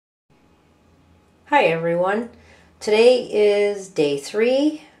Hi everyone. Today is day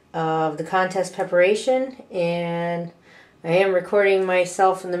 3 of the contest preparation, and I am recording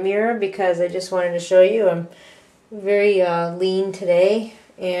myself in the mirror because I just wanted to show you I'm very lean today,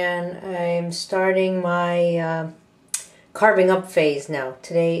 and I'm starting my carbing up phase now.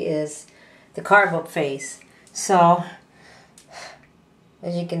 Today is the carb up phase. So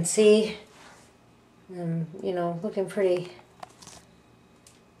as you can see, I'm looking pretty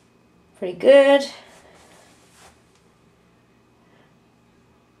good,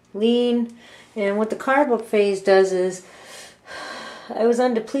 lean. And what the carb up phase does is, I was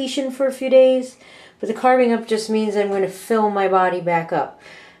on depletion for a few days, but the carbing up just means I'm going to fill my body back up,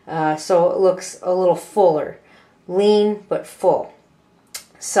 so it looks a little fuller, lean but full.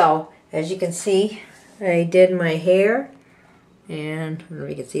 So as you can see, I did my hair, and I don't know if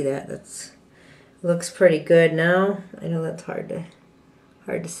you can see that. That's looks pretty good now. I know that's hard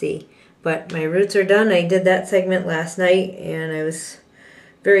to see. But my roots are done. I did that segment last night and I was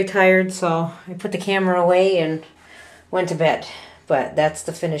very tired, so I put the camera away and went to bed. But that's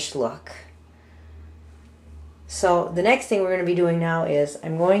the finished look. So the next thing we're going to be doing now is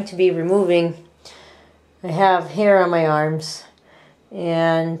I'm going to be removing, I have hair on my arms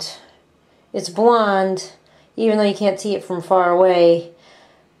and it's blonde. Even though you can't see it from far away,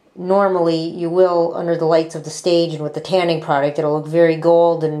 normally you will under the lights of the stage, and with the tanning product it'll look very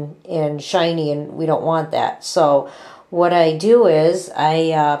gold and shiny, and we don't want that. So what I do is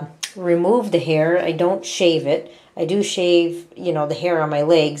I remove the hair. I don't shave it. I do shave, the hair on my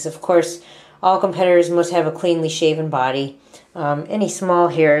legs. Of course, all competitors must have a cleanly shaven body. Any small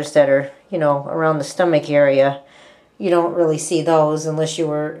hairs that are, around the stomach area, you don't really see those unless you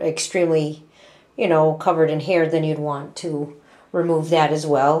were extremely, covered in hair. Then you'd want to remove that as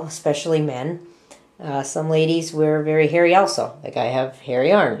well, especially men. Some ladies wear very hairy also, like I have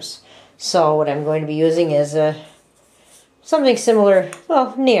hairy arms. So what I'm going to be using is something similar,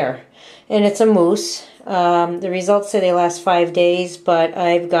 well, near, and it's a mousse. The results say they last 5 days, but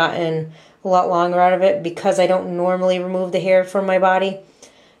I've gotten a lot longer out of it because I don't normally remove the hair from my body.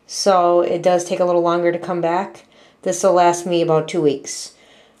 So it does take a little longer to come back. This will last me about 2 weeks.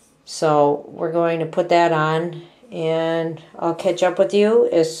 So we're going to put that on, and I'll catch up with you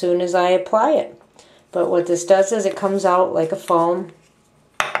as soon as I apply it. But what this does is it comes out like a foam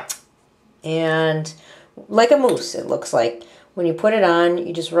and like a mousse, it looks like. When you put it on,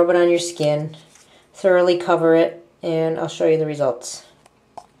 you just rub it on your skin, thoroughly cover it, and I'll show you the results.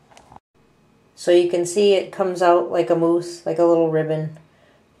 So you can see it comes out like a mousse, like a little ribbon,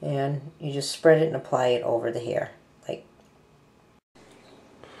 and you just spread it and apply it over the hair.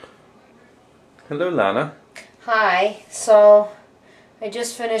 Hello, Lana. Hi. So I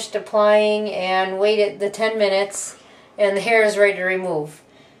just finished applying and waited the 10 minutes, and the hair is ready to remove.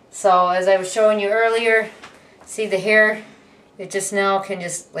 So as I was showing you earlier, see the hair, it just now can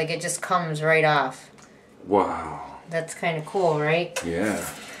just, it just comes right off. Wow. That's kind of cool, right? Yeah.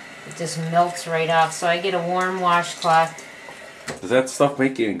 It just melts right off. So I get a warm washcloth. Does that stuff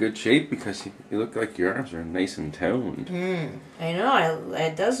make you in good shape? Because you look like your arms are nice and toned. I know.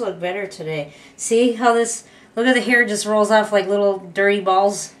 It does look better today. See how this... Look at the hair just rolls off like little dirty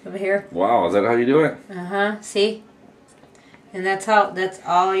balls of hair. Wow, is that how you do it? See? And that's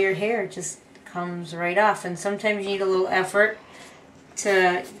all your hair just comes right off. And sometimes you need a little effort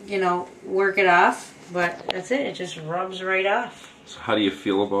to, work it off. But that's it. It just rubs right off. So how do you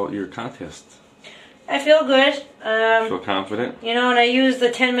feel about your contest? I feel good. Feel confident? And I used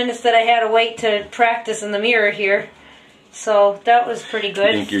the 10 minutes that I had to wait to practice in the mirror here. So that was pretty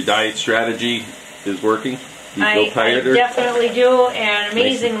good. You think your diet strategy is working? Do you feel tired? I definitely do, and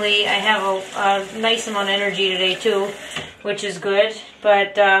amazingly, I have a nice amount of energy today too, which is good.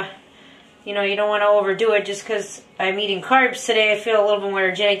 But you don't want to overdo it. Just because I'm eating carbs today, I feel a little bit more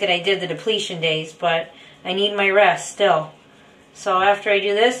energetic than I did the depletion days. But I need my rest still. So after I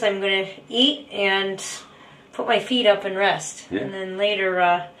do this, I'm going to eat and put my feet up and rest. Yeah. And then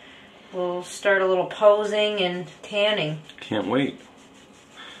later we'll start a little posing and tanning. Can't wait.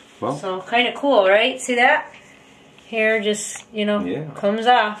 Well, so kind of cool, right? See that? Hair just, comes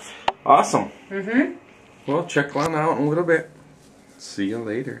off. Awesome. Well, check Lana out in a little bit. See you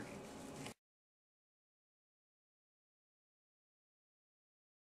later.